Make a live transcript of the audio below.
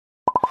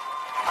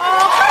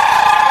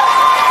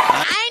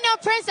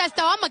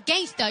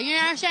You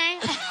know what I'm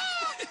saying?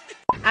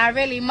 I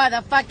really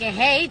motherfucking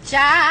hate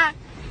ya.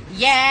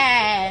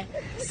 Yeah.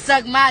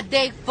 Suck my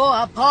dick for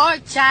a pork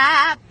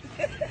chop.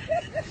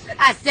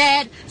 I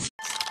said...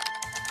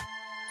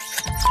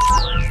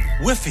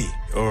 Whiffy.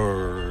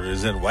 Or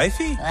is it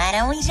wifey? Why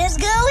don't we just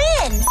go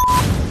in?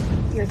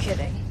 You're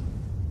kidding.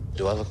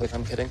 Do I look like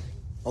I'm kidding?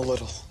 A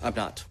little. I'm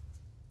not.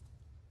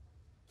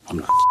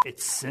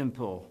 It's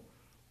simple.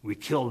 We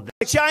killed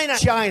China,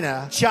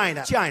 China,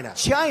 China, China,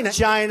 China, China,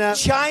 China,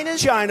 China,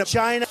 China,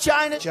 China,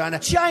 China,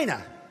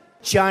 China,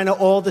 China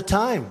all the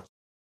time.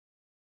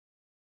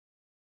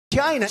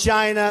 China,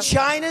 China,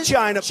 China,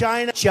 China,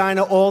 China,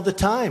 China all the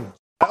time.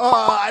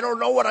 I don't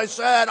know what I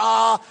said.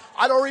 I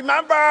don't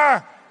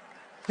remember.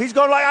 He's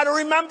going like, I don't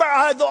remember.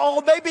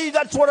 Maybe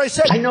that's what I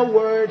said. I know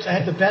words. I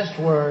have the best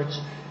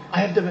words.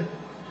 I have the,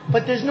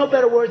 but there's no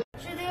better words.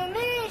 She do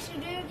me, she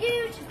do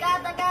you. She's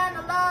got that kind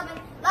of loving,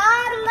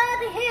 lot of love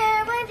to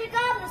hear when she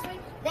comes to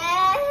sweet.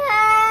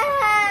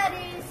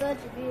 Daddy's such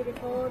a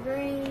beautiful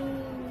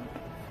dream.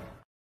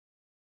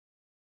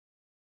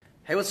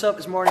 Hey, what's up?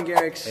 It's Martin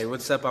Garrix. Hey,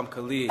 what's up? I'm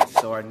Khalid.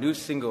 So our new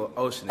single,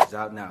 Ocean, is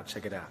out now.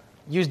 Check it out.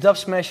 Use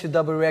Dubsmash to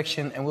double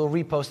reaction, and we'll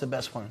repost the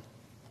best one.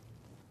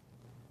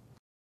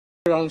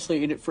 I would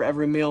honestly eat it for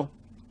every meal,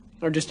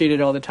 or just eat it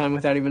all the time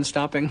without even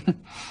stopping.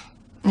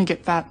 You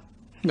get fat.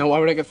 No, why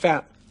would I get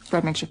fat?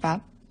 Bread makes you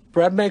fat.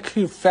 Bread makes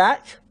you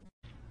fat?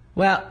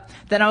 Well,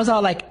 then I was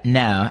all like,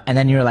 no, and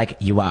then you were like,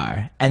 you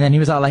are. And then he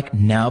was all like,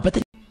 no, but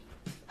then...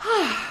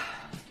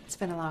 It's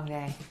been a long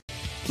day.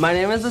 My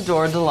name is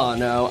Adora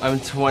Delano. I'm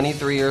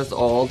 23 years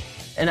old,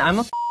 and I'm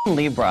a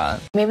Libra.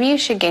 Maybe you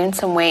should gain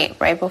some weight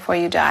right before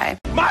you die.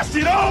 My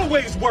shit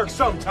always works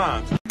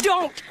sometimes.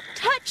 Don't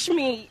touch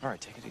me! All right,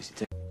 take it easy.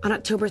 On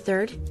October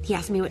 3rd, he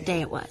asked me what day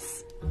it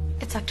was.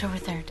 It's October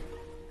 3rd.